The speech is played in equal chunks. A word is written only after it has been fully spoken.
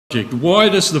Why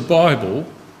does the Bible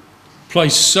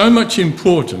place so much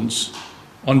importance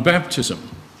on baptism?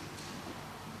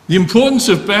 The importance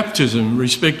of baptism,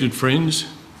 respected friends,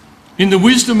 in the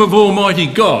wisdom of Almighty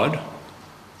God,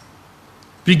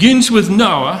 begins with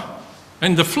Noah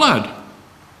and the flood.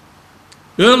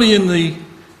 Early in the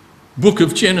book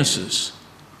of Genesis.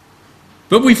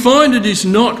 But we find it is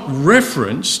not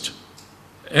referenced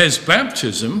as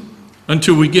baptism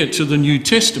until we get to the New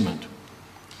Testament.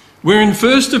 Where in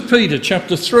 1 Peter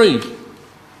chapter 3,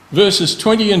 verses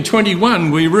 20 and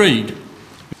 21 we read,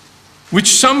 which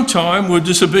sometime were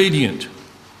disobedient,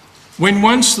 when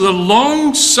once the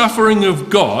long suffering of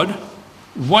God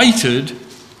waited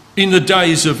in the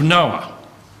days of Noah.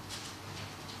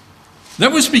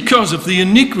 That was because of the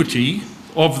iniquity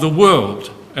of the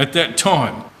world at that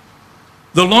time.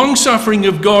 The long suffering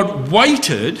of God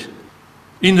waited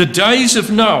in the days of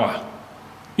Noah,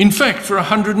 in fact for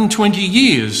 120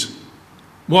 years,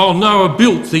 while Noah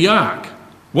built the ark,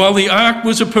 while the ark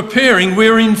was a preparing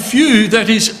wherein few, that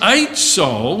is 8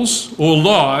 souls or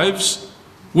lives,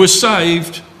 were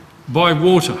saved by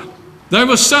water. They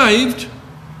were saved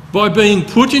by being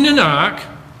put in an ark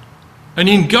and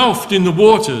engulfed in the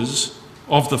waters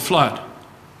of the flood.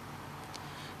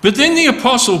 But then the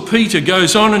Apostle Peter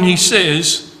goes on and he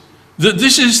says that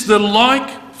this is the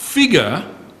like figure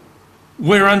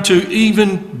whereunto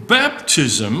even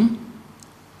baptism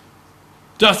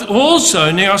doth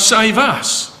also now save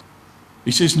us.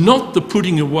 He says, not the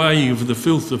putting away of the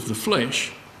filth of the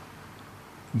flesh,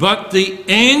 but the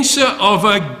answer of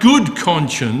a good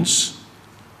conscience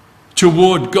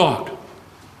toward God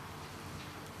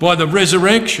by the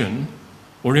resurrection,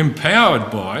 or empowered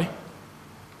by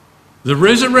the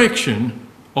resurrection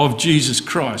of Jesus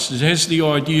Christ. It has the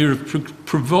idea of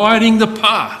providing the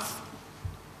path.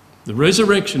 The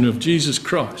resurrection of Jesus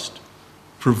Christ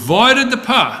provided the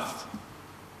path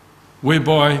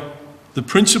whereby the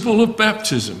principle of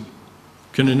baptism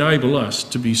can enable us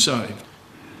to be saved.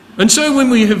 And so when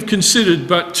we have considered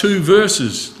but 2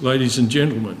 verses, ladies and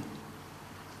gentlemen,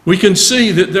 we can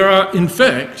see that there are, in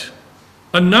fact,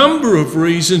 a number of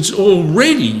reasons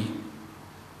already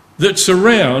that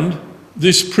surround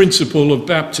this principle of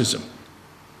baptism.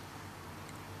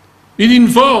 It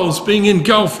involves being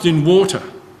engulfed in water.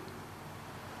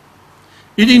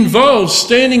 It involves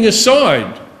standing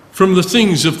aside from the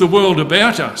things of the world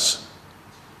about us.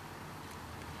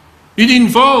 It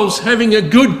involves having a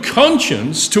good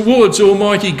conscience towards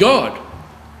Almighty God.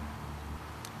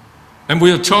 And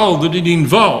we are told that it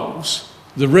involves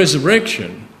the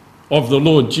resurrection of the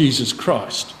Lord Jesus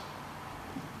Christ.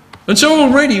 And so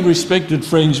already, respected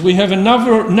friends, we have a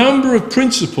number of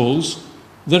principles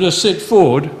that are set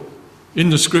forward in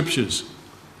the Scriptures.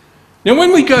 Now,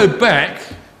 when we go back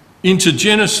into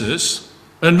Genesis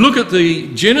and look at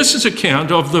the Genesis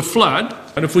account of the flood,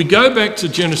 and if we go back to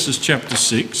Genesis chapter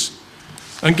 6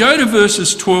 and go to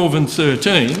verses 12 and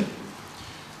 13,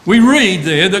 we read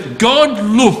there that God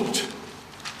looked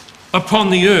upon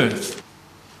the earth,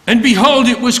 and behold,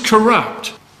 it was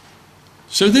corrupt.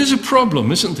 So there's a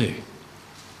problem, isn't there?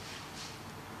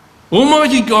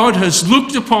 Almighty God has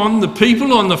looked upon the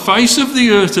people on the face of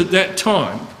the earth at that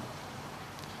time,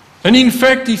 and in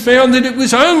fact he found that it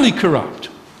was only corrupt,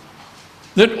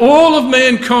 that all of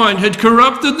mankind had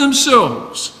corrupted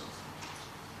themselves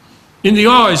in the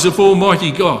eyes of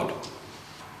Almighty God.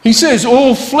 He says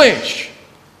all flesh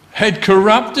had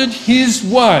corrupted his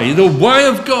way, the way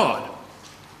of God,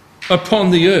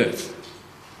 upon the earth.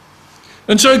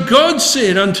 And so God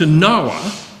said unto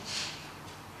Noah,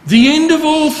 the end of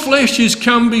all flesh is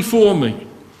come before me.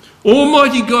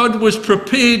 Almighty God was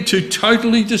prepared to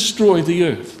totally destroy the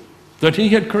earth that he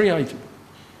had created.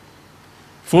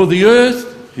 For the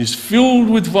earth is filled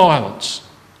with violence,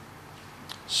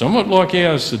 somewhat like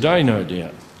ours today, no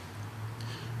doubt,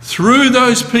 through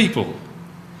those people,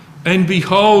 and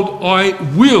behold, I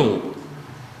will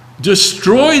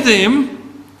destroy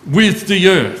them with the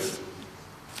earth.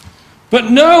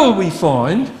 But Noah, we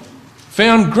find,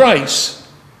 found grace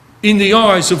in the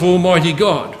eyes of Almighty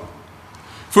God.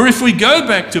 For if we go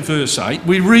back to verse 8,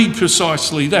 we read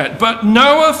precisely that. But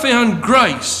Noah found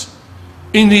grace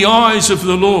in the eyes of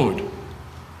the Lord,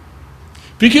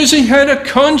 because he had a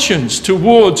conscience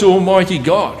towards Almighty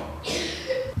God.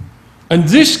 And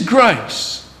this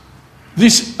grace,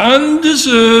 this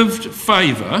undeserved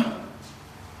favour,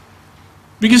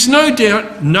 because no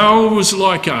doubt Noah was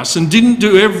like us and didn't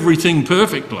do everything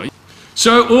perfectly,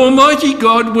 so Almighty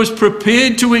God was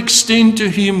prepared to extend to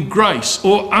him grace,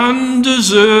 or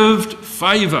undeserved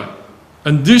favour.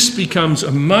 And this becomes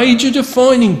a major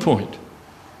defining point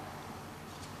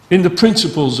in the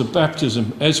principles of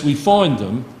baptism as we find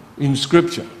them in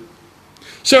Scripture.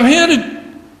 So how did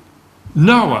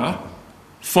Noah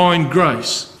find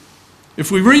grace?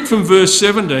 If we read from verse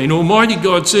 17, Almighty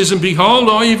God says, "And behold,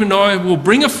 I will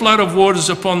bring a flood of waters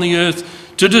upon the earth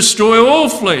to destroy all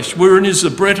flesh, wherein is the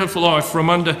breath of life from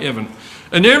under heaven.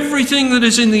 And everything that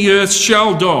is in the earth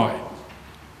shall die.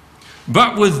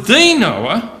 But with thee,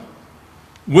 Noah,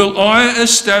 will I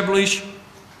establish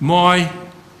my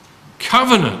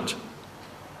covenant."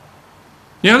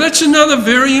 Now that's another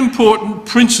very important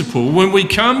principle when we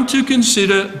come to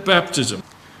consider baptism.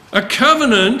 A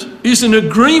covenant is an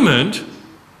agreement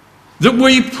that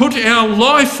we put our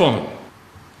life on.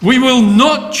 We will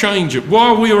not change it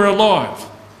while we are alive.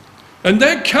 And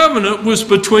that covenant was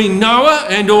between Noah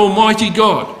and Almighty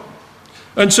God.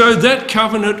 And so that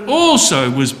covenant also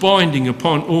was binding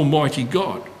upon Almighty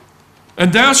God.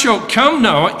 "And thou shalt come,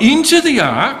 Noah, into the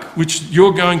ark," which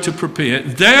you're going to prepare,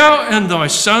 "thou and thy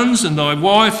sons and thy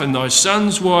wife and thy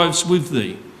sons' wives with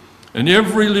thee, and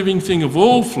every living thing of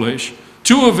all flesh,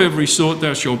 two of every sort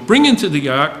thou shalt bring into the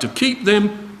ark to keep them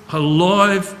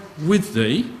alive with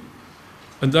thee,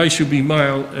 and they shall be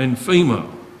male and female."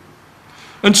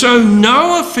 And so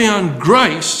Noah found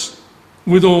grace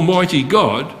with Almighty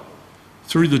God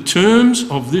through the terms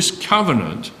of this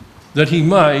covenant that he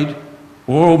made,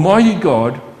 or Almighty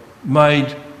God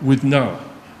made with Noah.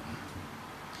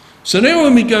 So now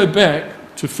when we go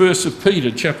back to 1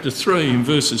 Peter chapter 3 in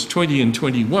verses 20 and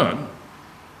 21,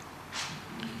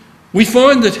 we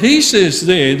find that he says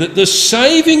there that the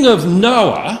saving of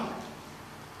Noah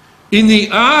in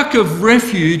the ark of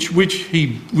refuge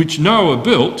which Noah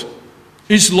built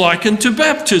is likened to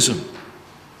baptism.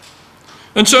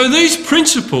 And so these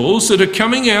principles that are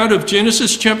coming out of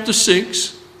Genesis chapter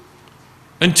 6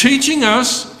 and teaching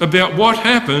us about what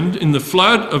happened in the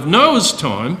flood of Noah's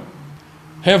time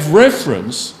have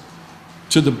reference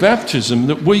to the baptism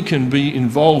that we can be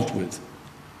involved with.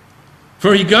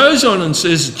 For he goes on and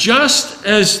says, "Just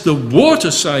as the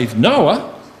water saved Noah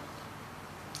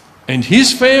and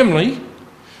his family,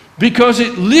 because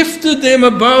it lifted them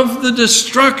above the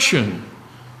destruction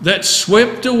that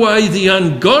swept away the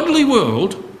ungodly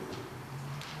world,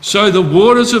 so the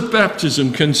waters of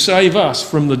baptism can save us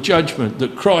from the judgment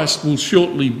that Christ will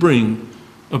shortly bring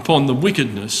upon the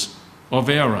wickedness of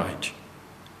our age."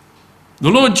 The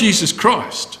Lord Jesus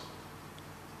Christ,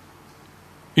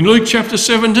 in Luke chapter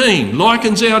 17,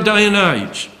 likens our day and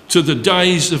age to the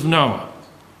days of Noah.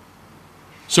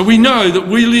 So we know that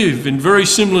we live in very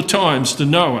similar times to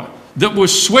Noah, that were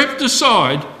swept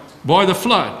aside by the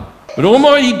flood. But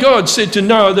Almighty God said to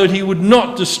Noah that he would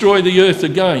not destroy the earth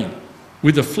again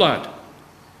with a flood.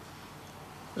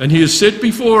 And he has set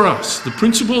before us the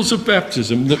principles of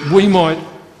baptism that we might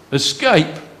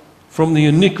escape from the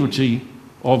iniquity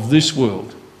of this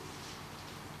world.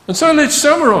 And so let's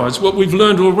summarise what we've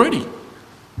learned already.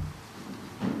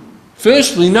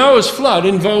 Firstly, Noah's flood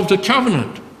involved a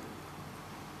covenant.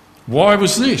 Why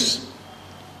was this?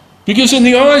 Because in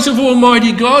the eyes of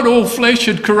Almighty God, all flesh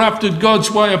had corrupted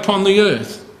God's way upon the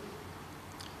earth.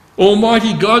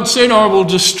 Almighty God said, "I will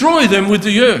destroy them with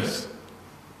the earth."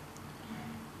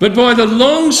 But by the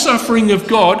long suffering of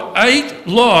God, 8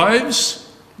 lives,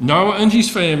 Noah and his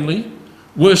family,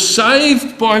 were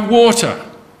saved by water.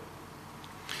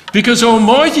 Because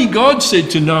Almighty God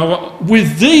said to Noah,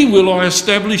 "With thee will I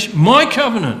establish my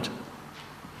covenant."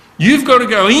 You've got to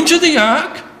go into the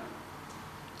ark,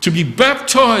 to be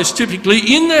baptised typically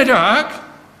in that ark,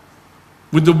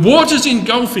 with the waters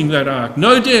engulfing that ark,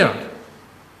 no doubt,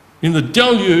 in the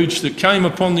deluge that came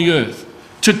upon the earth,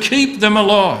 to keep them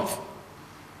alive.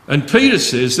 And Peter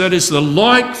says that is the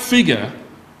like figure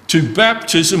to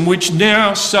baptism which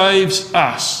now saves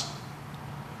us.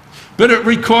 But it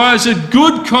requires a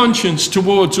good conscience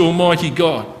towards Almighty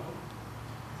God.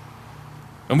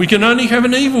 And we can only have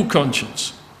an evil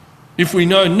conscience if we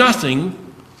know nothing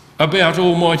about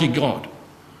Almighty God.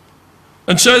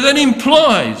 And so that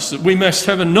implies that we must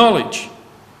have a knowledge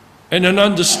and an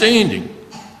understanding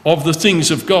of the things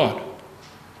of God.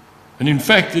 And in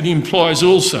fact, it implies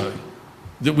also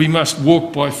that we must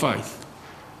walk by faith.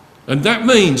 And that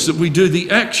means that we do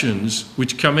the actions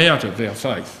which come out of our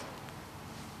faith.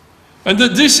 And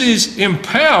that this is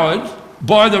empowered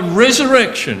by the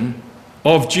resurrection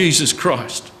of Jesus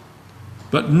Christ.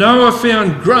 But Noah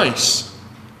found grace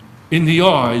in the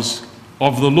eyes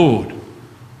of the Lord.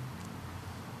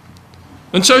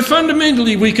 And so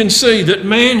fundamentally we can see that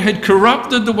man had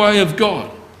corrupted the way of God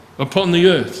upon the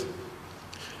earth.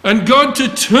 And God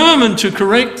determined to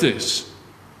correct this.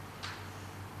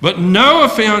 But Noah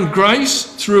found grace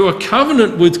through a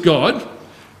covenant with God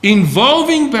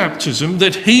involving baptism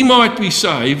that he might be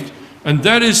saved, and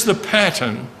that is the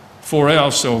pattern for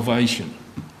our salvation.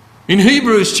 In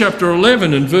Hebrews chapter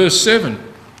 11 and verse 7,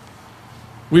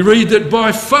 we read that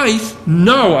by faith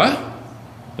Noah,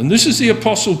 and this is the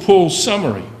Apostle Paul's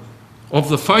summary of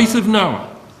the faith of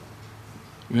Noah.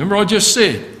 Remember I just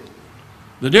said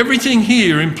that everything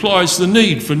here implies the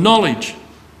need for knowledge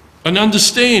and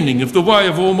understanding of the way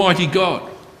of Almighty God.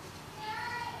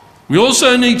 We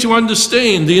also need to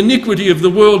understand the iniquity of the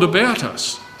world about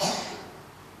us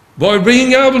by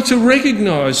being able to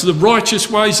recognise the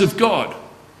righteous ways of God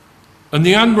and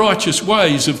the unrighteous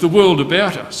ways of the world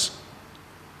about us.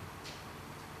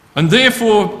 And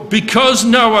therefore, because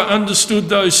Noah understood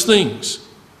those things,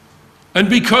 and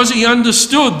because he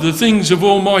understood the things of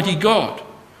Almighty God,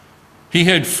 he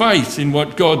had faith in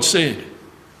what God said.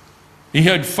 He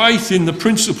had faith in the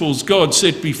principles God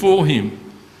set before him.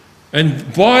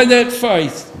 And by that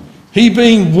faith, he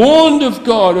being warned of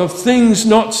God of things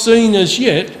not seen as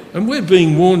yet, and we're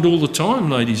being warned all the time,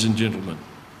 ladies and gentlemen,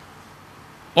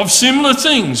 of similar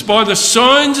things by the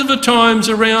signs of the times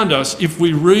around us if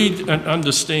we read and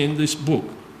understand this book,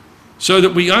 so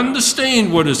that we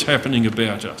understand what is happening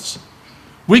about us.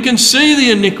 We can see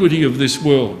the iniquity of this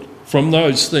world from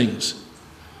those things.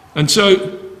 And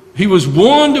so he was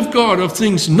warned of God of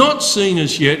things not seen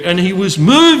as yet, and he was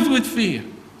moved with fear,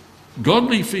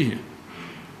 godly fear.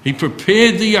 He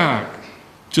prepared the ark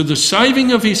to the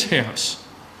saving of his house,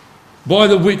 by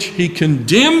the which he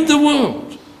condemned the world.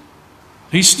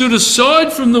 He stood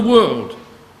aside from the world,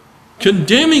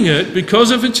 condemning it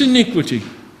because of its iniquity,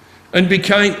 and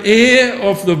became heir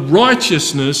of the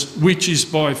righteousness which is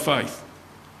by faith.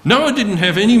 Noah didn't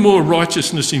have any more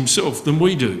righteousness himself than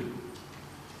we do.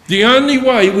 The only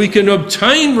way we can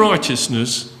obtain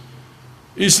righteousness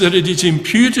is that it is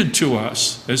imputed to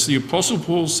us, as the Apostle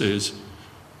Paul says,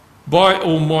 by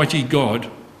Almighty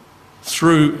God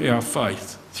through our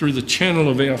faith, through the channel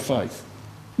of our faith.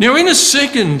 Now, in a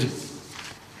second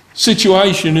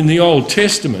situation in the Old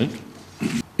Testament,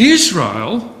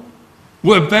 Israel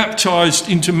were baptised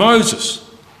into Moses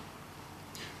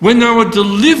when they were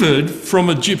delivered from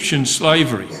Egyptian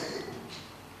slavery.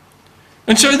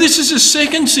 And so this is a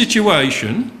second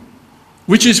situation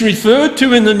which is referred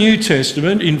to in the New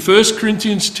Testament in 1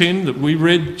 Corinthians 10 that we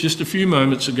read just a few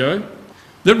moments ago,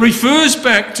 that refers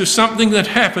back to something that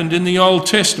happened in the Old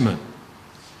Testament.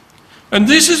 And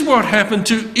this is what happened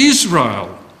to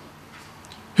Israel,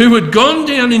 who had gone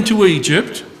down into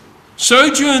Egypt,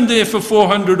 sojourned there for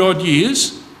 400 odd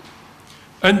years,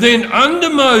 and then under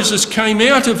Moses came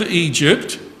out of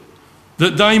Egypt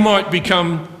that they might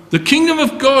become the kingdom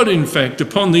of God, in fact,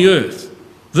 upon the earth,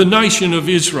 the nation of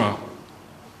Israel.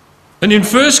 And in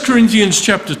 1 Corinthians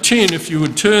chapter 10, if you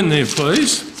would turn there,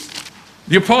 please,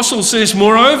 the apostle says,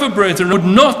 "Moreover, brethren, would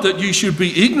not that you should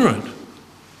be ignorant."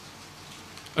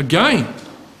 Again,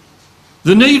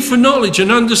 the need for knowledge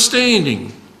and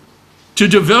understanding to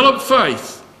develop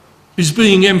faith is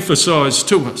being emphasised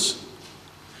to us.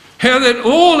 How that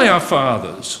all our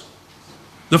fathers,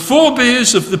 the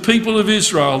forebears of the people of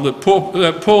Israel that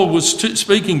Paul was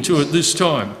speaking to at this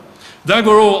time, they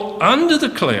were all under the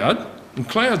cloud, and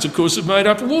clouds, of course, are made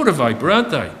up of water vapour,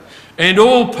 aren't they? And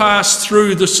all passed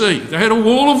through the sea. They had a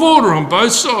wall of water on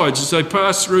both sides as they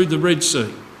passed through the Red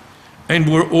Sea, and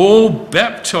were all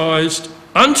baptised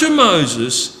unto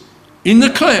Moses in the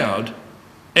cloud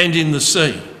and in the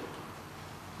sea.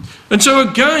 And so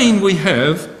again we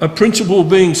have a principle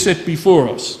being set before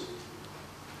us,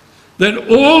 that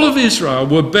all of Israel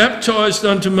were baptised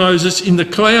unto Moses in the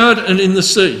cloud and in the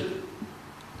sea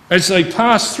as they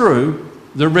passed through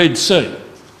the Red Sea.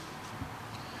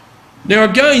 Now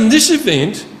again, this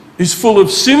event is full of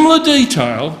similar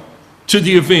detail to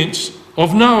the events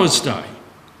of Noah's day,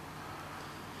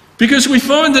 because we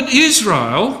find that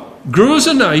Israel grew as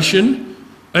a nation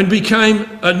and became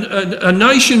a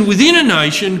nation within a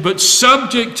nation, but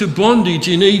subject to bondage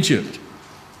in Egypt,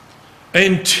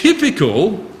 and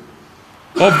typical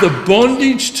of the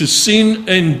bondage to sin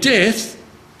and death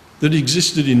that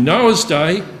existed in Noah's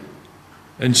day,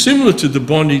 and similar to the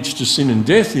bondage to sin and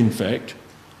death, in fact,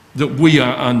 that we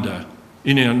are under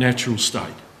in our natural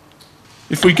state.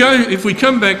 If we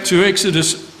come back to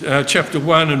Exodus chapter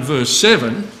 1 and verse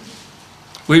 7,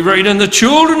 we read, "And the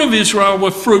children of Israel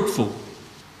were fruitful,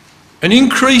 and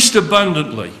increased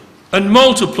abundantly, and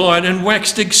multiplied, and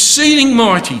waxed exceeding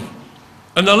mighty,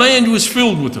 and the land was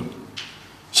filled with them."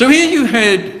 So here you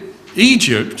had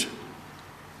Egypt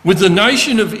with the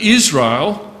nation of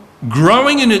Israel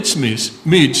growing in its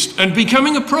midst and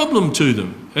becoming a problem to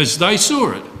them as they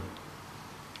saw it.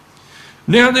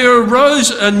 Now there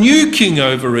arose a new king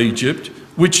over Egypt,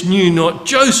 which knew not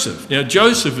Joseph. Now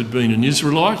Joseph had been an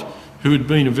Israelite who had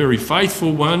been a very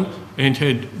faithful one, and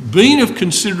had been of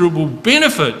considerable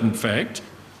benefit, in fact,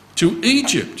 to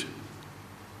Egypt.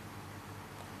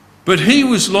 But he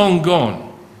was long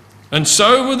gone, and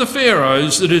so were the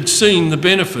pharaohs that had seen the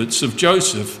benefits of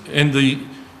Joseph and the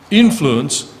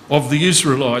influence of the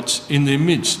Israelites in their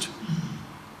midst.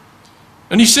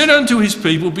 And he said unto his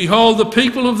people, Behold, the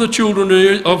people of the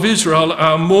children of Israel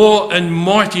are more and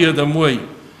mightier than we.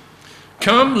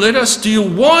 Come, let us deal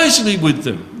wisely with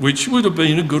them, which would have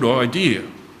been a good idea.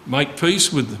 Make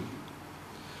peace with them.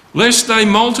 Lest they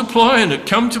multiply, and it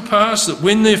come to pass that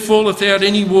when there falleth out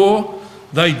any war,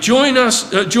 they join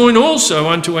also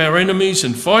unto our enemies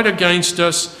and fight against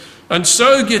us, and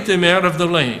so get them out of the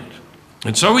land.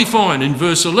 And so we find in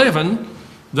verse 11,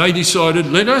 they decided,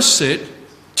 let us set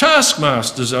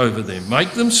taskmasters over them,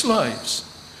 make them slaves,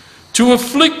 to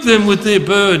afflict them with their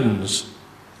burdens.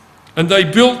 And they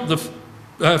built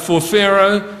for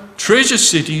Pharaoh treasure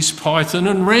cities, Pithom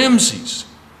and Ramses.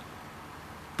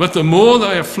 But the more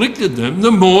they afflicted them,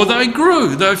 the more they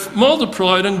grew. They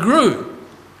multiplied and grew.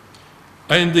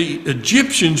 And the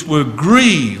Egyptians were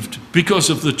grieved because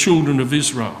of the children of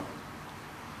Israel.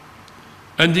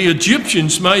 And the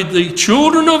Egyptians made the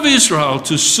children of Israel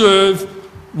to serve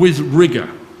with rigour.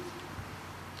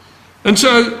 And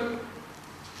so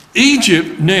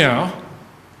Egypt now,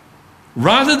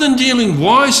 rather than dealing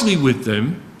wisely with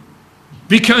them,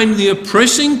 became the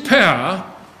oppressing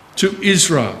power to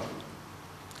Israel.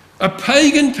 A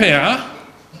pagan power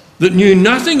that knew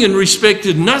nothing and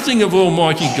respected nothing of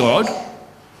Almighty God,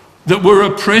 that were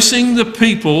oppressing the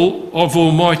people of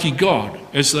Almighty God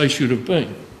as they should have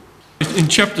been. In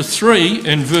chapter 3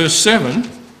 and verse 7,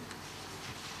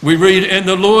 we read, And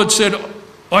the Lord said,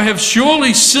 I have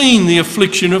surely seen the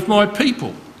affliction of my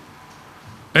people,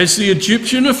 as the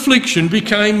Egyptian affliction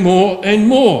became more and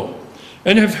more,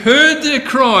 and have heard their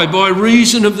cry by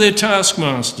reason of their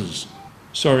taskmasters.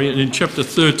 In chapter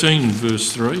 13 and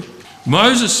verse 3,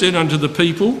 Moses said unto the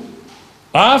people,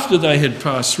 after they had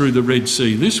passed through the Red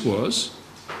Sea, this was,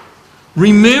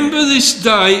 Remember this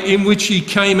day in which ye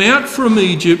came out from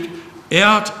Egypt,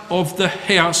 out of the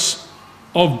house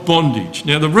of bondage.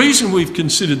 Now, the reason we've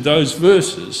considered those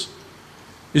verses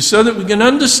is so that we can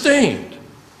understand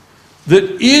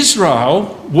that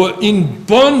Israel were in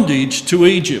bondage to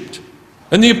Egypt.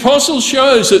 And the apostle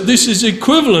shows that this is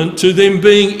equivalent to them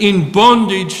being in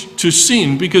bondage to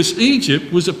sin, because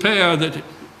Egypt was a power that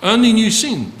only knew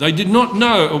sin. They did not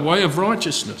know a way of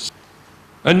righteousness.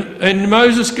 And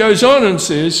Moses goes on and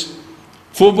says,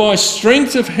 For by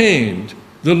strength of hand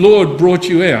the Lord brought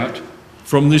you out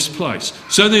from this place.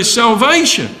 So their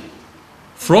salvation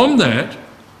from that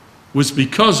was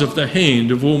because of the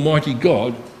hand of Almighty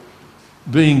God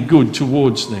being good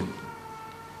towards them.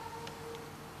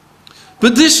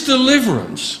 But this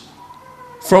deliverance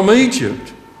from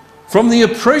Egypt, from the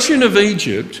oppression of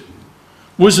Egypt,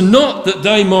 was not that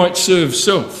they might serve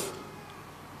self.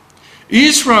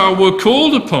 Israel were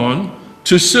called upon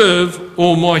to serve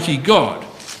Almighty God.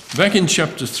 Back in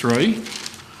chapter 3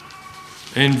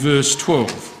 and verse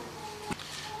 12.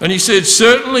 And he said,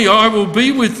 Certainly I will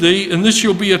be with thee, and this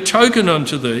shall be a token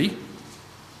unto thee,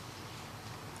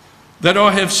 that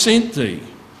I have sent thee.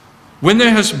 When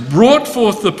thou hast brought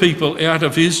forth the people out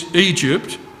of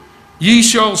Egypt, ye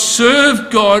shall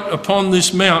serve God upon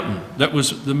this mountain. That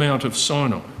was the Mount of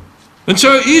Sinai. And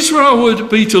so Israel were to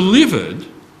be delivered,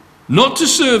 not to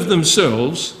serve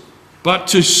themselves, but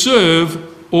to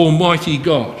serve Almighty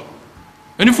God.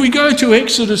 And if we go to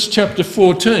Exodus chapter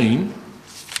 14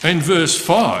 and verse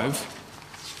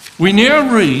 5, we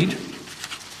now read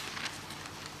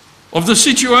of the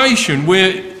situation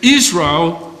where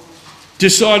Israel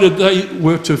decided they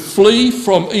were to flee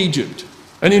from Egypt.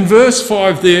 And in verse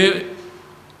 5 there,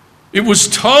 it was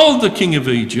told the king of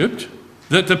Egypt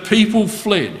that the people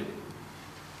fled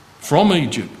from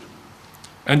Egypt.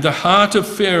 And the heart of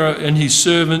Pharaoh and his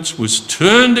servants was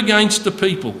turned against the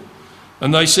people.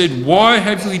 And they said, Why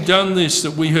have we done this,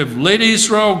 that we have let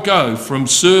Israel go from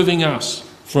serving us,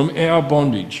 from our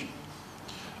bondage?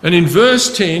 And in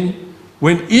verse 10,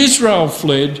 when Israel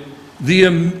fled, the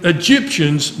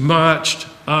Egyptians marched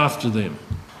after them.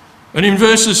 And in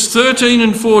verses 13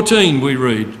 and 14 we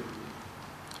read,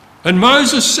 And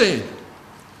Moses said,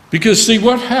 because see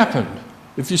what happened,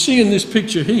 if you see in this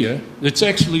picture here, it's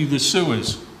actually the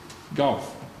Suez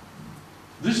Gulf.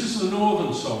 This is the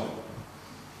northern side.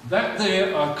 That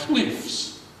there are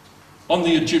cliffs on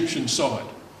the Egyptian side.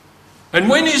 And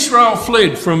when Israel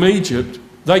fled from Egypt,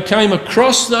 they came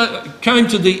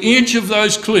to the edge of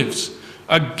those cliffs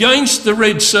against the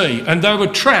Red Sea, and they were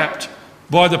trapped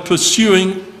by the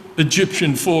pursuing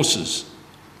Egyptian forces.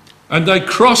 And they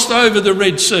crossed over the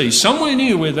Red Sea, somewhere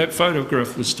near where that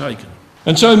photograph was taken.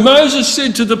 And so Moses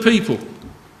said to the people,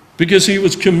 because he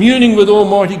was communing with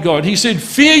Almighty God, he said,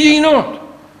 "Fear ye not.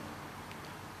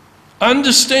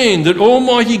 Understand that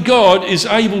Almighty God is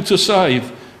able to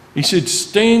save." He said,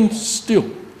 "Stand still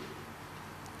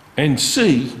and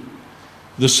see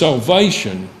the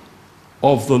salvation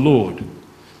of the Lord,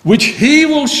 which he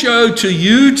will show to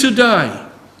you today.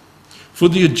 For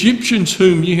the Egyptians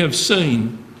whom ye have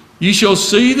seen, ye shall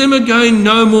see them again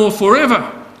no more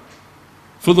forever.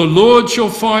 For the Lord shall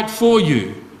fight for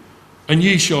you, and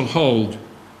ye shall hold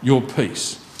your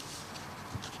peace."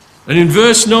 And in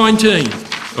verse 19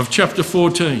 of chapter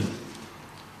 14,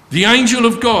 the angel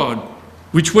of God,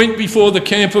 which went before the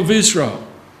camp of Israel,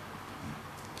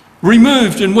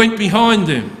 removed and went behind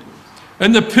them.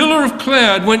 And the pillar of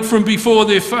cloud went from before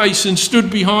their face and stood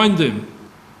behind them.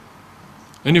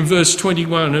 And in verse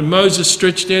 21, "And Moses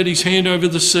stretched out his hand over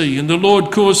the sea, and the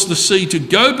Lord caused the sea to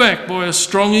go back by a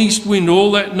strong east wind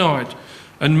all that night,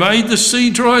 and made the sea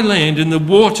dry land, and the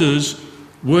waters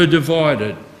were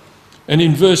divided." And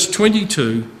in verse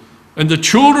 22, "And the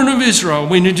children of Israel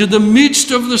went into the midst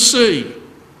of the sea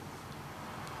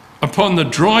upon the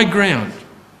dry ground,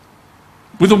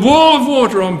 with a wall of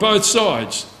water on both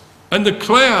sides, and the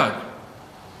cloud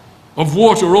of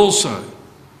water also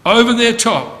over their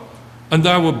top. And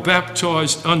they were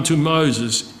baptized unto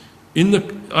Moses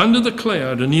under the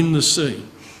cloud and in the sea."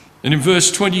 And in verse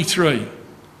 23,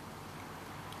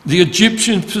 "The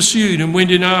Egyptians pursued and went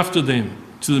in after them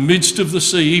to the midst of the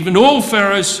sea, even all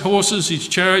Pharaoh's horses, his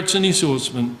chariots and his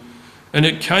horsemen. And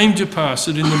it came to pass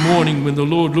that in the morning, when the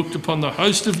Lord looked upon the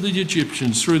host of the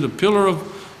Egyptians through the pillar of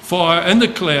fire and the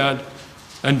cloud,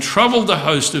 and troubled the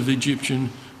host of the Egyptians,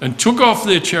 and took off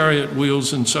their chariot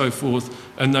wheels and so forth,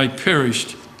 and they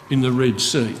perished in the Red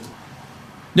Sea."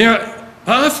 Now,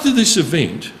 after this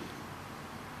event,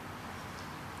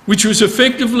 which was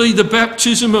effectively the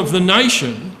baptism of the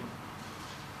nation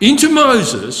into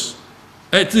Moses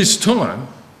at this time,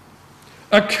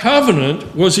 a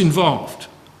covenant was involved.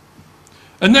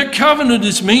 And that covenant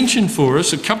is mentioned for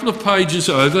us a couple of pages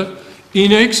over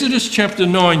in Exodus chapter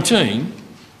 19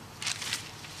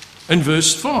 and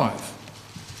verse 5.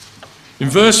 In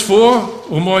verse 4,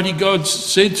 Almighty God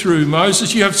said through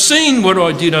Moses, "You have seen what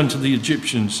I did unto the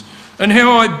Egyptians, and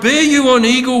how I bare you on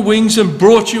eagle wings and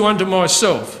brought you unto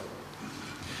myself.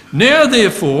 Now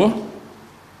therefore,"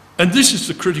 and this is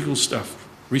the critical stuff,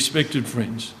 respected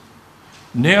friends,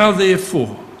 "now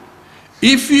therefore,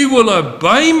 if you will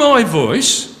obey my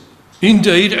voice,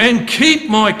 indeed, and keep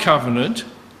my covenant,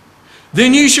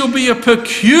 then you shall be a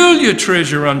peculiar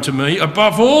treasure unto me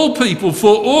above all people,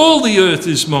 for all the earth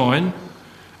is mine.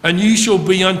 And you shall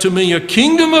be unto me a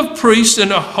kingdom of priests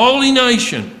and a holy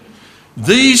nation.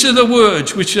 These are the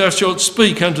words which thou shalt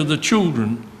speak unto the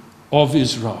children of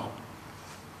Israel."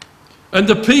 And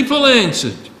the people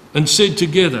answered and said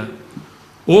together,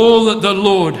 "All that the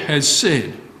Lord has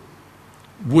said,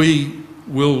 we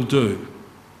will do."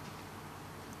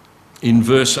 In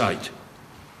verse 8,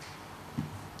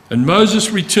 "And Moses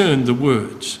returned the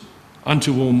words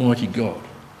unto Almighty God.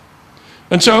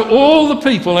 And so all the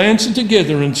people answered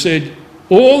together and said,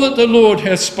 All that the Lord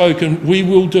hath spoken, we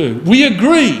will do. We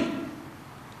agree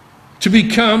to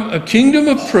become a kingdom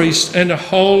of priests and a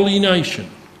holy nation,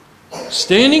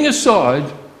 standing aside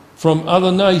from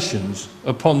other nations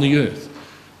upon the earth."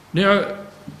 Now,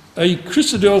 a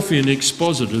Christadelphian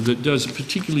expositor that does a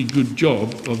particularly good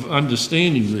job of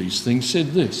understanding these things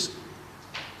said this.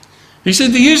 He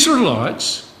said, "The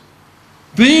Israelites,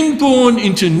 being born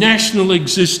into national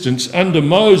existence under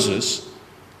Moses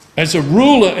as a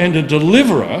ruler and a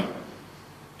deliverer,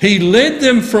 he led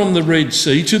them from the Red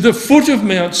Sea to the foot of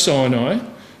Mount Sinai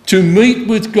to meet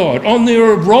with God. On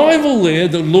their arrival there,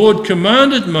 the Lord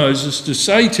commanded Moses to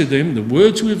say to them the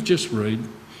words we have just read,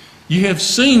 "You have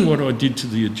seen what I did to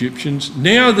the Egyptians.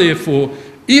 Now therefore,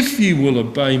 if you will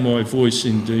obey my voice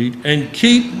indeed and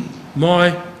keep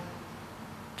my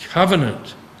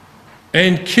covenant,"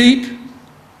 and keep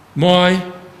my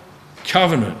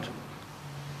covenant.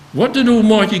 What did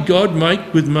Almighty God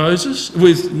make with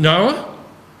Noah?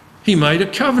 He made a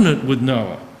covenant with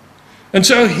Noah. And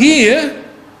so here,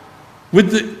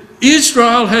 with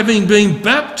Israel having been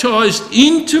baptised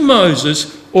into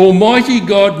Moses, Almighty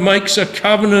God makes a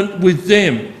covenant with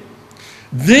them.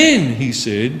 "Then," he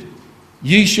said,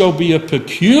 "ye shall be a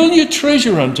peculiar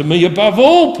treasure unto me above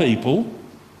all people,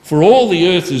 for all the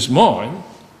earth is mine.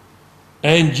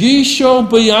 And ye shall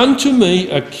be unto me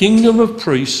a kingdom of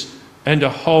priests and a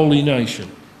holy nation."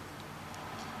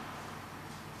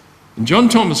 And John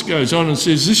Thomas goes on and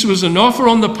says, this was an offer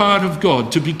on the part of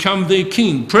God to become their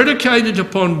king, predicated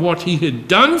upon what he had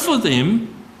done for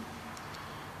them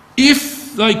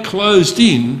if they closed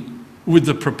in with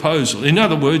the proposal. In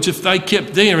other words, if they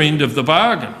kept their end of the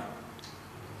bargain,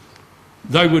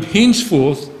 they would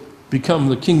henceforth become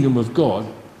the kingdom of God.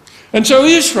 And so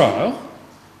Israel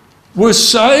was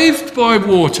saved by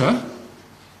water.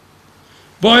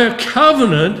 By a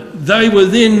covenant, they were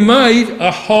then made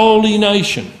a holy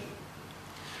nation.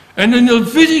 And in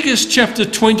Leviticus chapter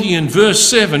 20 and verse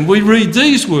 7, we read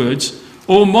these words,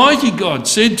 Almighty God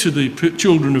said to the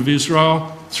children of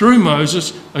Israel, through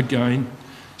Moses again,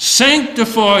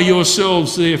 sanctify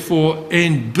yourselves therefore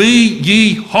and be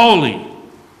ye holy,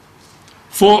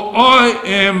 for I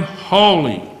am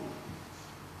holy,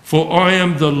 for I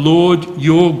am the Lord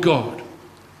your God.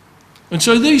 And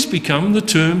so these become the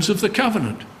terms of the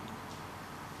covenant,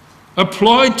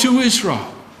 applied to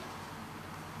Israel.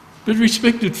 But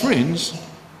respected friends,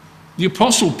 the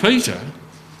Apostle Peter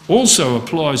also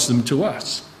applies them to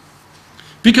us.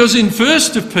 Because in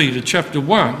 1 Peter chapter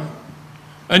 1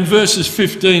 and verses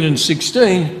 15 and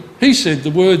 16, he said the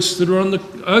words that are on the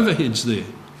overheads there.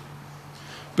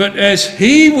 But as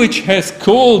he which hath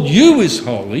called you is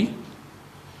holy,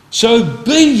 so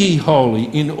be ye holy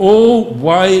in all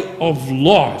way of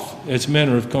life, as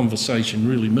manner of conversation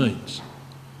really means.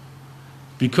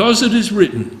 Because it is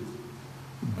written,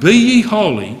 be ye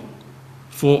holy,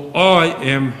 for I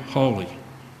am holy.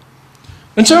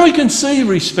 And so we can see,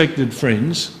 respected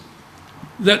friends,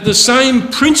 that the same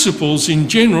principles in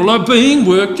general are being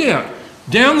worked out.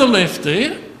 Down the left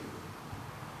there,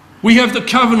 we have the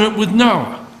covenant with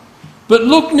Noah. But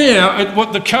look now at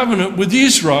what the covenant with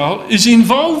Israel is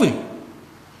involving.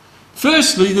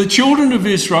 Firstly, the children of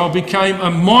Israel became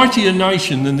a mightier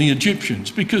nation than the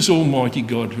Egyptians because Almighty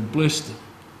God had blessed them.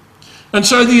 And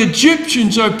so the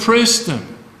Egyptians oppressed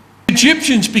them. The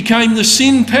Egyptians became the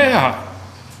sin power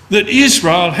that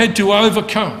Israel had to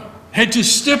overcome, had to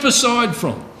step aside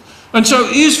from. And so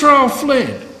Israel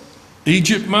fled.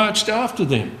 Egypt marched after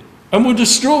them and were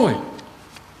destroyed.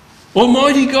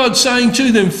 Almighty God saying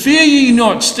to them, fear ye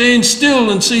not, stand still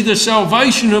and see the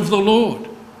salvation of the Lord.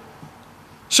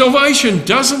 Salvation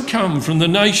doesn't come from the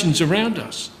nations around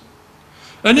us.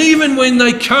 And even when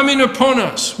they come in upon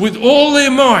us with all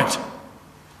their might,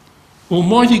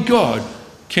 Almighty God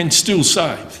can still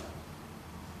save.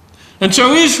 And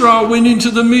so Israel went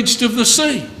into the midst of the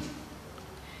sea.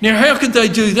 Now, how could they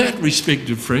do that,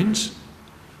 respected friends?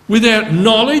 Without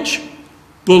knowledge,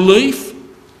 belief,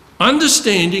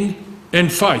 understanding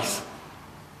and faith.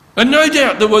 And no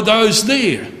doubt there were those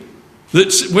there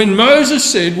that when Moses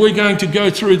said, we're going to go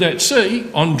through that sea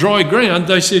on dry ground,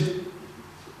 they said,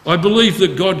 I believe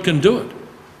that God can do it.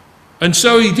 And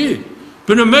so he did.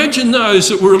 But imagine those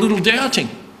that were a little doubting.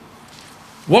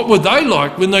 What were they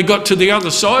like when they got to the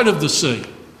other side of the sea?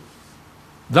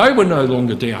 They were no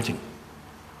longer doubting.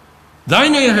 They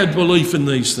now had belief in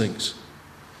these things.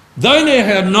 They now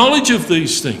had knowledge of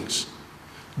these things.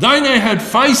 They now had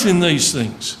faith in these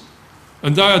things.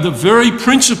 And they are the very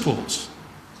principles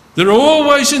that are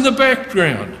always in the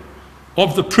background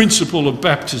of the principle of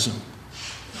baptism.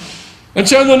 And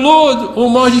so the Lord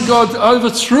Almighty God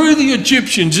overthrew the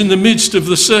Egyptians in the midst of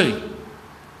the sea.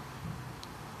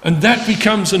 And that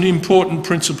becomes an important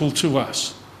principle to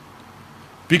us.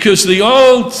 Because the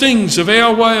old things of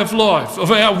our way of life,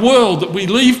 of our world that we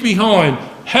leave behind,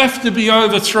 have to be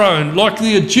overthrown, like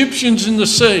the Egyptians in the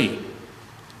sea,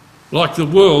 like the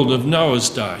world of Noah's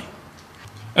day.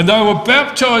 And they were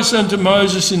baptised unto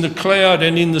Moses in the cloud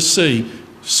and in the sea,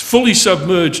 fully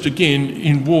submerged again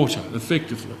in water,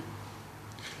 effectively.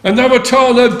 And they were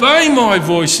told, obey my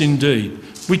voice indeed.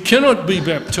 We cannot be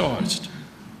baptised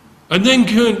and then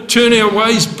turn our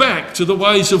ways back to the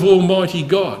ways of Almighty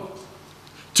God,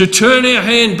 to turn our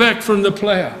hand back from the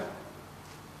plough.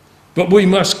 But we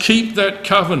must keep that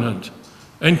covenant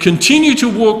and continue to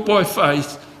walk by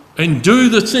faith and do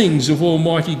the things of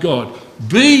Almighty God.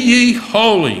 Be ye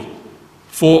holy,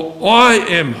 for I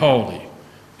am holy,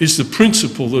 is the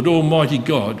principle that Almighty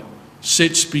God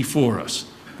sets before us,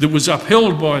 that was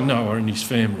upheld by Noah and his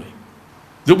family,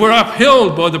 that were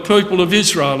upheld by the people of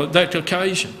Israel at that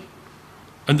occasion,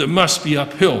 and that must be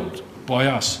upheld by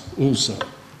us also.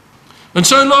 And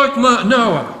so like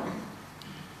Noah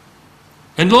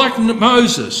and like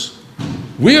Moses,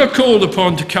 we are called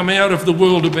upon to come out of the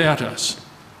world about us,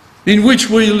 in which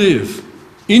we live,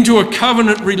 into a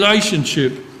covenant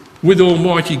relationship with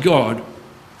Almighty God.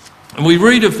 And we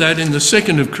read of that in the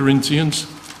 2nd of Corinthians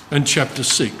and chapter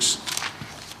 6.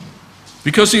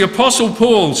 Because the Apostle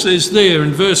Paul says there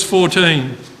in verse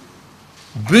 14,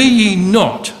 be ye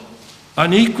not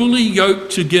unequally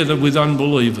yoked together with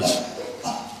unbelievers.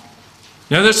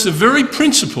 Now that's the very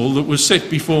principle that was set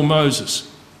before Moses.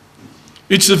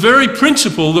 It's the very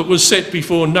principle that was set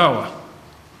before Noah.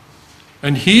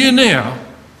 And here now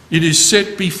it is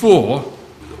set before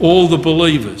all the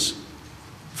believers.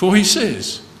 For he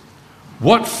says,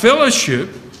 what fellowship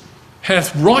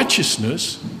hath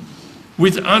righteousness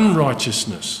with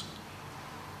unrighteousness?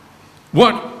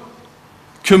 What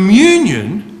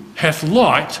communion hath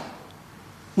light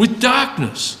with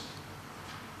darkness?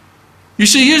 You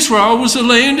see, Israel was a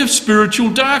land of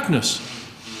spiritual darkness.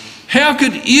 How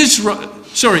could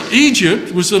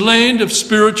Egypt was the land of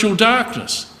spiritual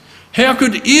darkness. How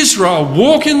could Israel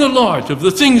walk in the light of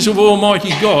the things of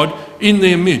Almighty God in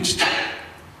their midst?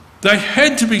 They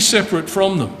had to be separate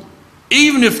from them,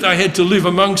 even if they had to live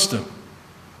amongst them.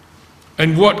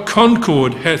 And what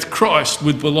concord hath Christ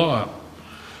with Belial?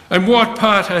 And what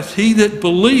part hath he that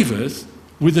believeth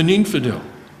with an infidel?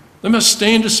 They must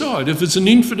stand aside. If there's an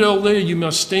infidel there, you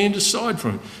must stand aside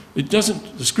from it.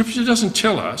 The scripture doesn't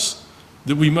tell us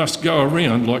that we must go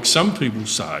around, like some people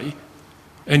say,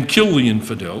 and kill the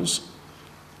infidels.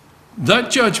 That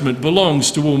judgment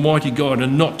belongs to Almighty God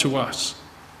and not to us.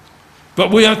 But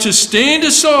we are to stand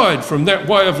aside from that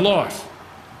way of life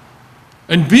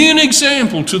and be an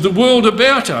example to the world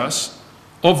about us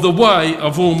of the way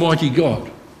of Almighty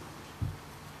God.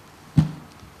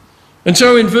 And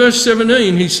so in verse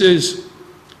 17 he says,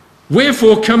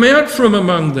 wherefore come out from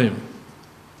among them,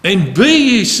 and be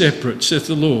ye separate, saith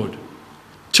the Lord.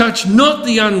 Touch not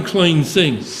the unclean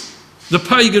thing, the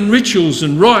pagan rituals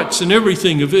and rites and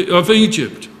everything of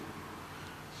Egypt,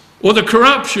 or the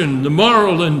corruption, the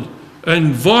moral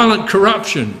and violent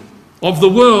corruption of the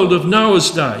world of Noah's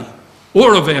day,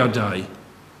 or of our day.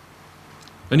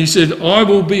 And he said, I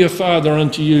will be a father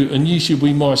unto you, and ye shall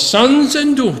be my sons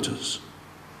and daughters,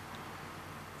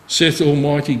 saith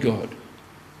Almighty God.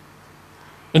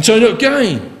 And so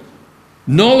again,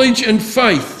 knowledge and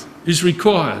faith is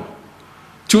required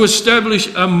to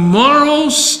establish a moral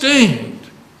stand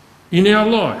in our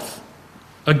life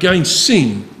against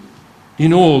sin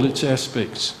in all its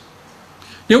aspects.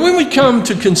 Now, when we come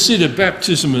to consider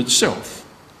baptism itself,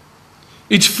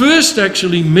 it's first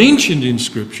actually mentioned in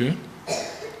Scripture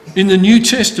in the New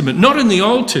Testament, not in the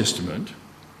Old Testament.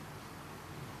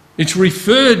 Events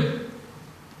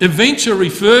are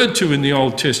referred to in the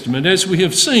Old Testament, as we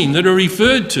have seen, that are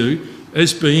referred to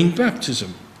as being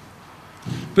baptism.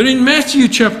 But in Matthew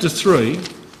chapter 3,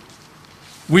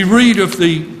 we read of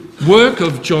the work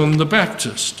of John the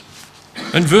Baptist.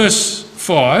 And verse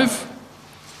 5,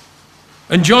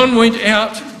 and John went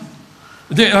out,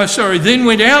 then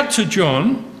went out to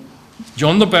John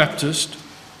the Baptist,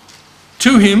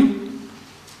 to him,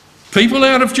 people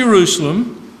out of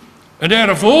Jerusalem and out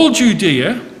of all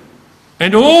Judea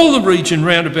and all the region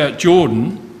round about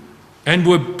Jordan, and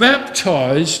were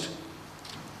baptised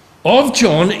of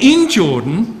John in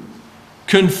Jordan,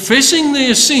 confessing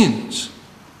their sins.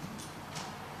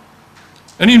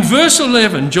 And in verse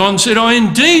 11, John said, I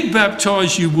indeed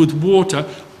baptise you with water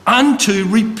unto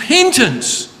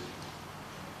repentance.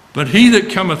 But he that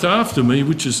cometh after me,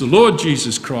 which is the Lord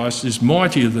Jesus Christ, is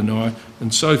mightier than I,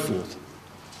 and so forth.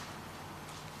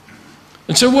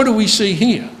 And so what do we see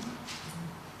here?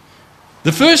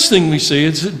 The first thing we see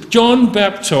is that John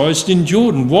baptised in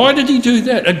Jordan. Why did he do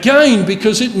that? Again,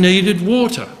 because it needed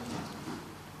water.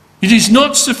 It is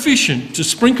not sufficient to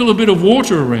sprinkle a bit of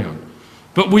water around,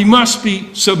 but we must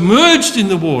be submerged in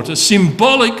the water,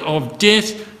 symbolic of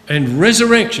death and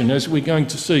resurrection, as we're going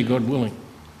to see, God willing.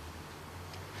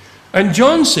 And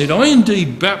John said, I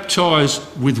indeed baptise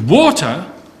with water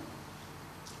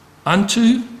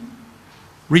unto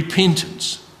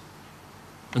repentance.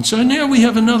 And so now we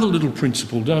have another little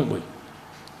principle, don't we?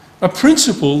 A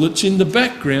principle that's in the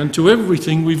background to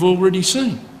everything we've already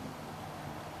seen.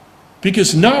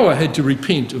 Because Noah had to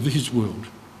repent of his world.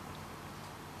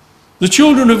 The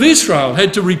children of Israel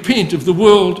had to repent of the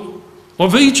world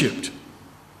of Egypt.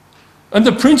 And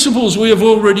the principles we have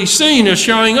already seen are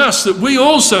showing us that we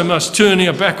also must turn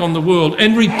our back on the world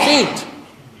and repent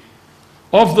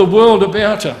of the world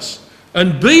about us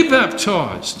and be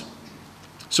baptised.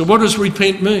 So what does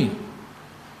repent mean?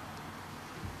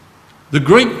 The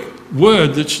Greek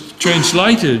word that's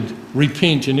translated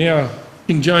repent in our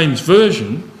King James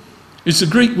Version is the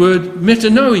Greek word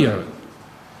metanoia.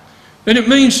 And it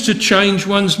means to change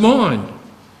one's mind.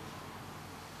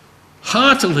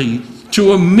 Heartily,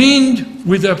 to amend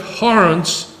with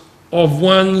abhorrence of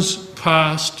one's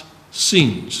past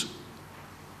sins.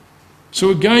 So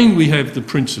again we have the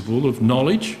principle of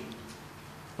knowledge,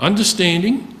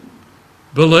 understanding,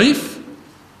 belief,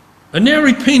 And now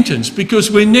repentance, because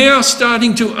we're now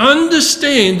starting to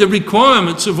understand the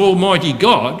requirements of Almighty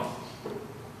God.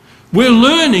 We're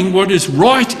learning what is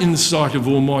right in the sight of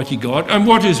Almighty God and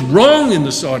what is wrong in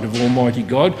the sight of Almighty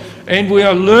God, and we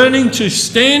are learning to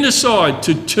stand aside,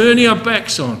 to turn our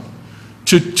backs on,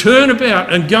 to turn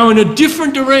about and go in a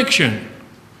different direction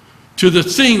to the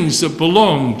things that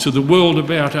belong to the world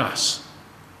about us.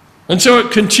 And so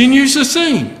it continues the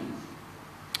theme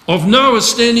of Noah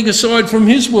standing aside from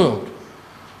his world,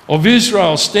 of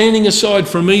Israel standing aside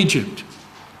from Egypt.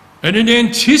 And it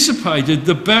anticipated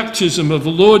the baptism of the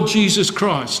Lord Jesus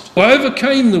Christ, who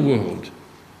overcame the world,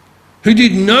 who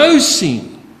did no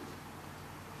sin,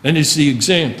 and is the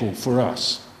example for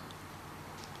us.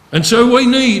 And so we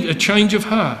need a change of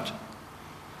heart.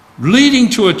 Leading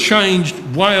to a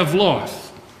changed way of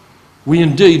life, we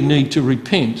indeed need to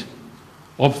repent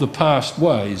of the past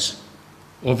ways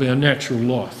of our natural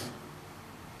life.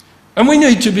 And we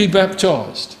need to be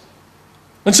baptised.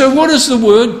 And so what does the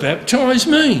word baptise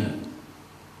mean?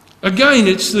 Again,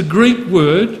 it's the Greek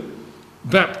word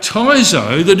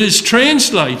baptizo that is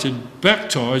translated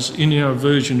baptise in our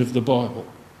version of the Bible.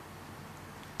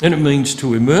 And it means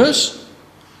to immerse,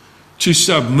 to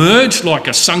submerge like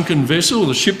a sunken vessel,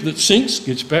 the ship that sinks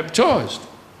gets baptised.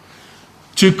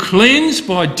 To cleanse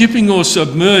by dipping or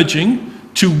submerging,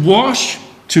 to wash,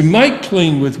 to make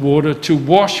clean with water, to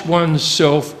wash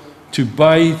oneself, to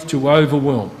bathe, to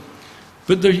overwhelm.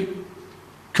 But the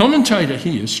commentator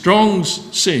here,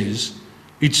 Strong's, says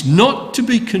it's not to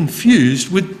be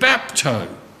confused with bapto,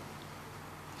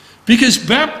 because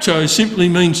bapto simply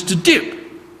means to dip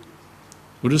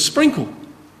or to sprinkle.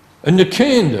 And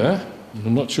Nicander,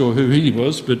 I'm not sure who he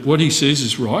was, but what he says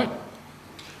is right.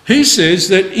 He says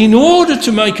that in order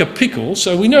to make a pickle,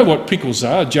 so we know what pickles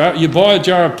are, you buy a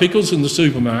jar of pickles in the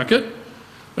supermarket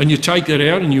and you take that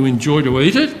out and you enjoy to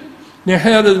eat it. Now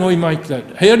how do we make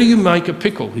that? How do you make a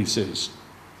pickle, he says.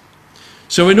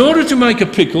 So in order to make a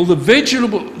pickle, the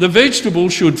vegetable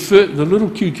should, the little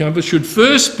cucumber should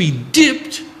first be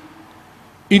dipped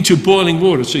into boiling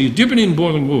water. So you dip it in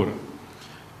boiling water.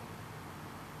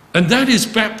 And that is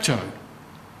bapto,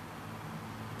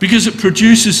 because it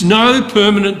produces no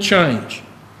permanent change.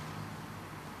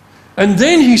 And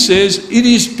then he says it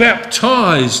is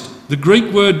baptised, the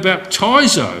Greek word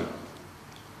baptizo,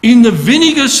 in the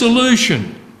vinegar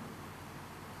solution.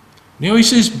 Now he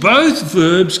says both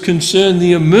verbs concern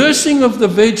the immersing of the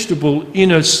vegetable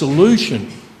in a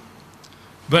solution,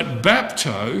 but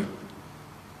bapto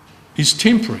is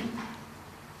temporary.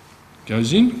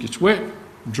 Goes in, gets wet,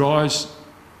 dries,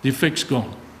 the effect's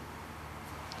gone.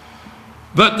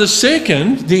 But the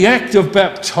second, the act of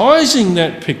baptising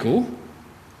that pickle,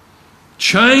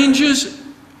 changes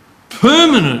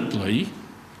permanently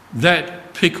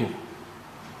that pickle.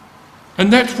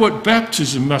 And that's what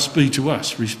baptism must be to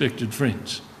us, respected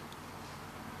friends.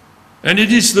 And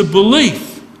it is the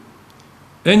belief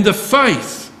and the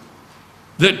faith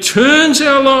that turns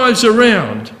our lives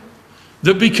around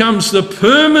that becomes the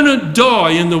permanent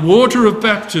dye in the water of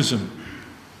baptism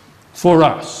for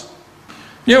us.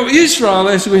 Now, Israel,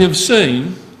 as we have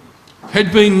seen,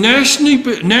 had been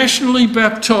nationally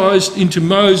baptised into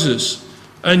Moses,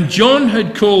 and John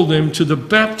had called them to the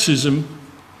baptism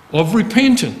of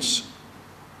repentance.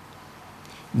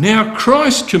 Now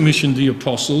Christ commissioned the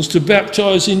apostles to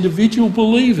baptise individual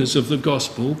believers of the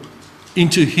gospel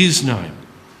into his name,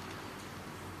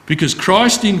 because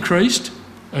Christ increased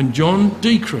and John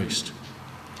decreased.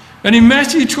 And in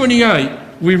Matthew 28,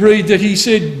 we read that he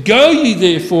said, "Go ye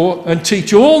therefore and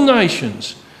teach all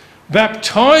nations,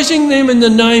 baptising them in the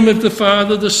name of the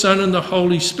Father, the Son and the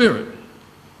Holy Spirit."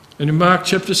 And in Mark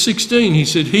chapter 16, he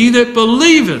said, "He that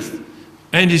believeth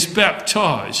and is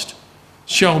baptised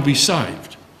shall be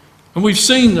saved." And we've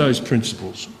seen those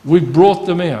principles. We've brought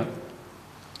them out.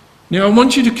 Now I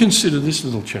want you to consider this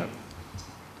little chap.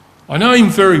 I know him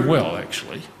very well,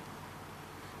 actually.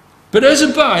 But as a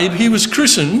babe, he was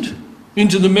christened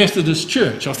into the Methodist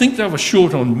Church. I think they were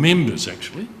short on members,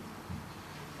 actually.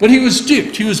 But he was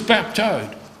dipped, he was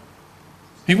baptised.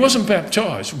 He wasn't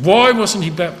baptised. Why wasn't he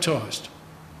baptised?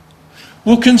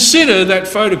 Well, consider that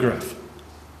photograph.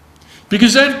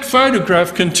 Because that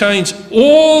photograph contains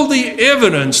all the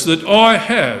evidence that I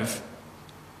have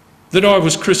that I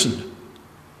was christened.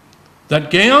 That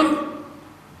gown,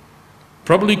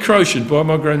 probably crocheted by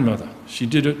my grandmother. She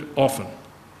did it often.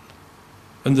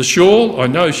 And the shawl, I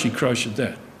know she crocheted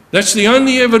that. That's the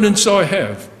only evidence I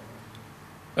have.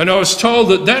 And I was told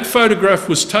that that photograph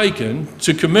was taken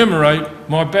to commemorate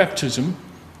my baptism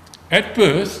at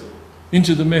birth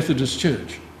into the Methodist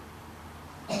Church.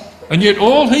 And yet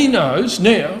all he knows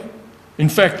now, in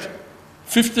fact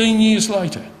 15 years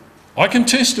later, I can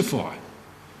testify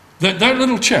that that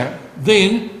little chap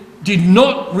then did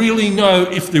not really know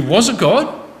if there was a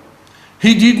God.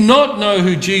 He did not know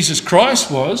who Jesus Christ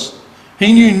was.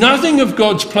 He knew nothing of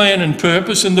God's plan and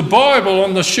purpose, and the Bible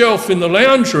on the shelf in the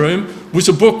lounge room was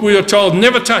a book we were told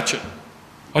never touch it.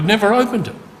 I'd never opened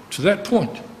it to that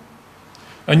point.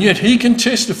 And yet he can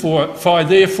testify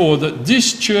therefore that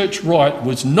this church rite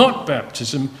was not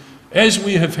baptism as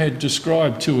we have had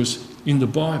described to us in the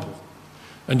Bible.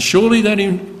 And surely that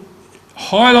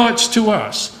highlights to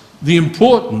us the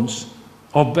importance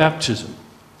of baptism.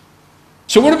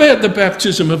 So what about the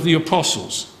baptism of the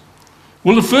apostles?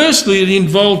 Well, firstly, it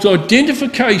involved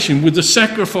identification with the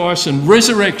sacrifice and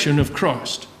resurrection of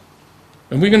Christ.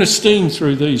 And we're going to steam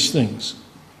through these things.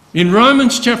 In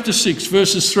Romans chapter 6,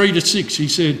 verses 3 to 6,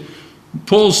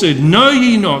 Paul said, "Know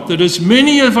ye not that as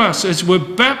many of us as were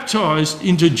baptised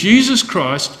into Jesus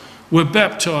Christ were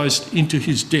baptised into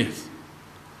his death?"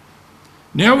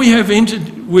 Now we have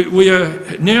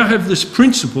now have this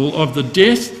principle of the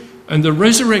death and the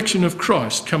resurrection of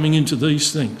Christ coming into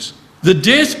these things. The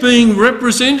death being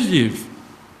representative,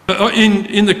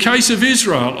 in the case of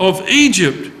Israel, of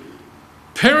Egypt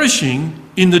perishing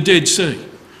in the Dead Sea,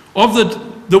 of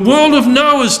the world of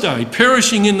Noah's day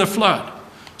perishing in the flood.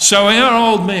 So our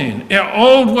old man, our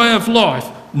old way of life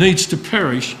needs to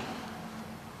perish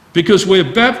because we're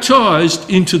baptised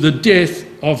into the death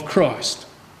of Christ.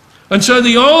 And so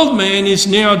the old man is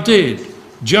now dead,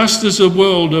 just as the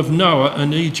world of Noah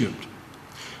and Egypt.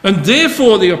 And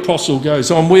therefore, the apostle goes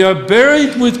on, we are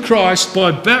buried with Christ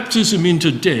by baptism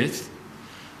into death,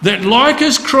 that like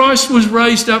as Christ was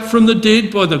raised up from the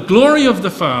dead by the glory of the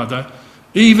Father,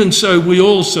 even so we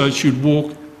also should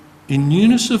walk in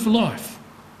newness of life.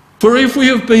 For if we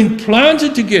have been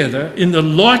planted together in the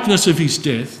likeness of his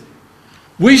death,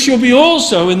 we shall be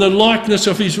also in the likeness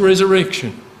of his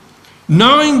resurrection,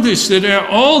 knowing this, that our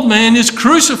old man is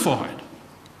crucified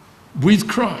with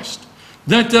Christ,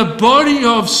 that the body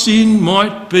of sin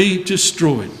might be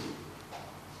destroyed.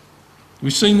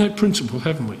 We've seen that principle,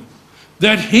 haven't we?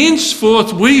 That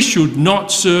henceforth we should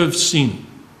not serve sin.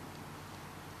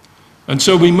 And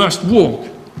so we must walk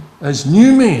as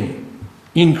new men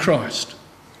in Christ.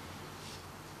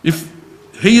 If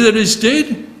he that is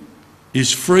dead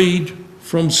is freed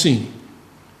from sin.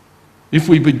 If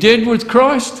we be dead with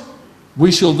Christ,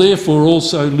 we shall therefore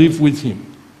also live with him.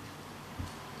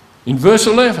 In verse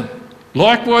 11,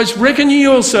 likewise reckon ye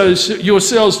also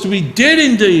yourselves to be dead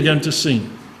indeed unto sin,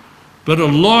 but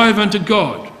alive unto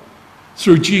God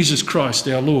through Jesus Christ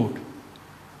our Lord.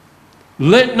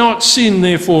 Let not sin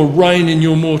therefore reign in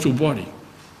your mortal body.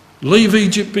 Leave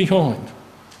Egypt behind.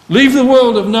 Leave the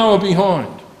world of Noah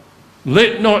behind.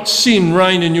 Let not sin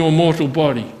reign in your mortal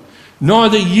body.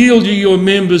 Neither yield ye your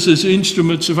members as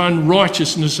instruments of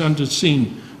unrighteousness unto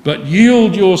sin, but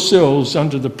yield yourselves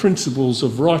unto the principles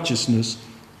of righteousness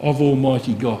of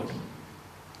Almighty God.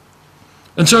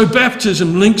 And so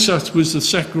baptism links us with the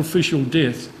sacrificial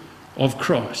death of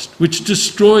Christ, which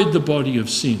destroyed the body of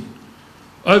sin,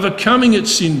 overcoming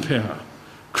its sin power,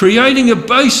 creating a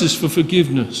basis for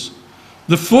forgiveness.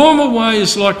 The former way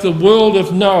is like the world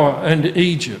of Noah and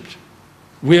Egypt.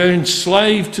 We are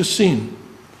enslaved to sin.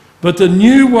 But the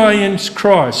new way in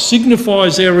Christ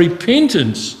signifies our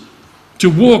repentance to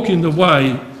walk in the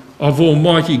way of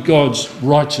Almighty God's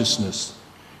righteousness,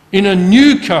 in a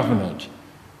new covenant,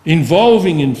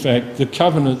 involving, in fact, the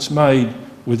covenants made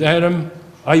with Adam,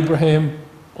 Abraham,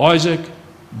 Isaac,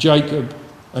 Jacob,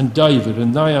 and David,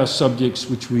 and they are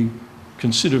subjects which we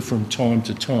consider from time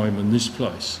to time in this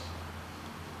place.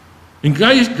 In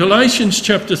Galatians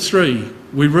chapter 3,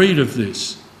 we read of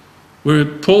this, where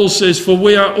Paul says, "For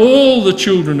we are all the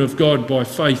children of God by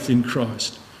faith in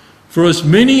Christ. For as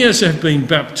many as have been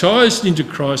baptised into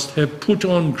Christ have put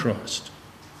on Christ."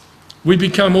 We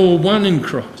become all one in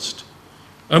Christ,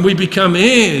 and we become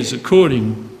heirs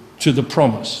according to the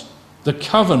promise, the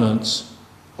covenants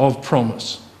of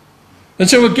promise. And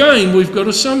so again, we've got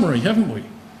a summary, haven't we?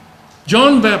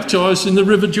 John baptised in the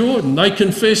River Jordan. They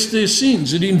confessed their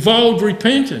sins. It involved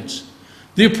repentance.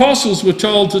 The apostles were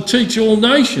told to teach all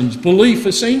nations, belief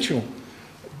essential,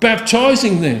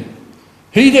 baptising them.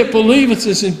 He that believeth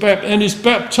and is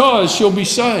baptised shall be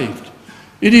saved.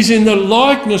 It is in the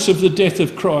likeness of the death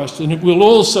of Christ, and it will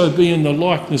also be in the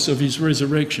likeness of his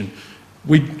resurrection.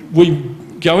 We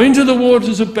go into the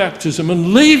waters of baptism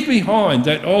and leave behind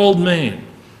that old man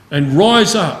and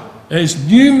rise up as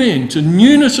new men to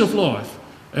newness of life,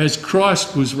 as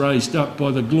Christ was raised up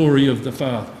by the glory of the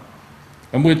Father.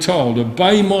 And we're told,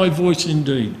 obey my voice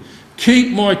indeed.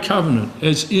 Keep my covenant,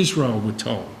 as Israel were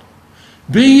told.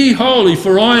 Be ye holy,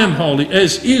 for I am holy,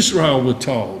 as Israel were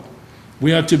told.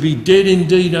 We are to be dead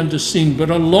indeed unto sin, but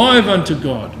alive unto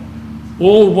God,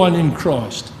 all one in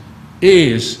Christ,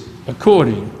 heirs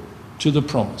according to the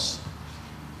promise.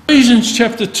 Ephesians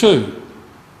chapter 2,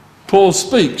 Paul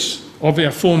speaks of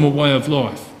our former way of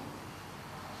life.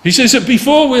 He says that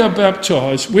before we are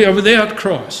baptised, we are without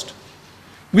Christ.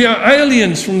 We are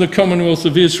aliens from the commonwealth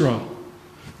of Israel.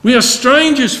 We are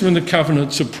strangers from the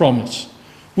covenants of promise.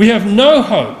 We have no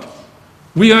hope.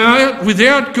 We are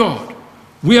without God.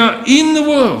 We are in the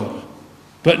world.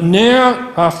 But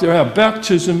now, after our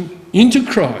baptism into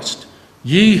Christ,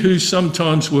 ye who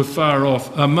sometimes were far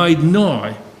off are made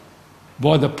nigh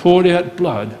by the poured out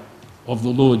blood of the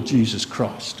Lord Jesus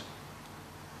Christ.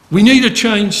 We need a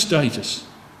changed status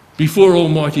before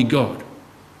Almighty God,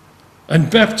 and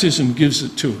baptism gives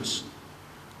it to us.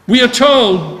 We are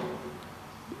told,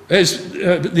 as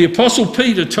the Apostle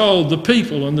Peter told the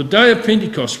people on the day of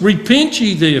Pentecost, repent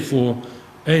ye therefore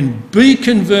and be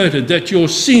converted, that your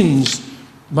sins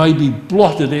may be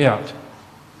blotted out.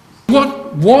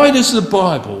 Why does the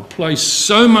Bible place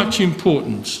so much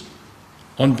importance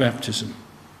on baptism?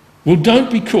 Well,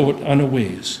 don't be caught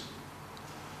unawares.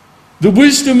 The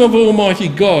wisdom of Almighty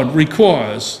God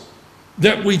requires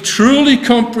that we truly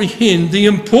comprehend the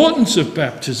importance of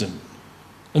baptism,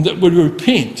 and that we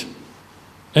repent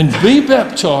and be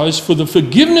baptised for the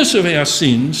forgiveness of our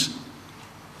sins,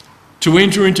 to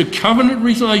enter into covenant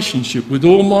relationship with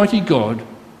Almighty God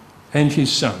and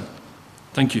his Son.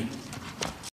 Thank you.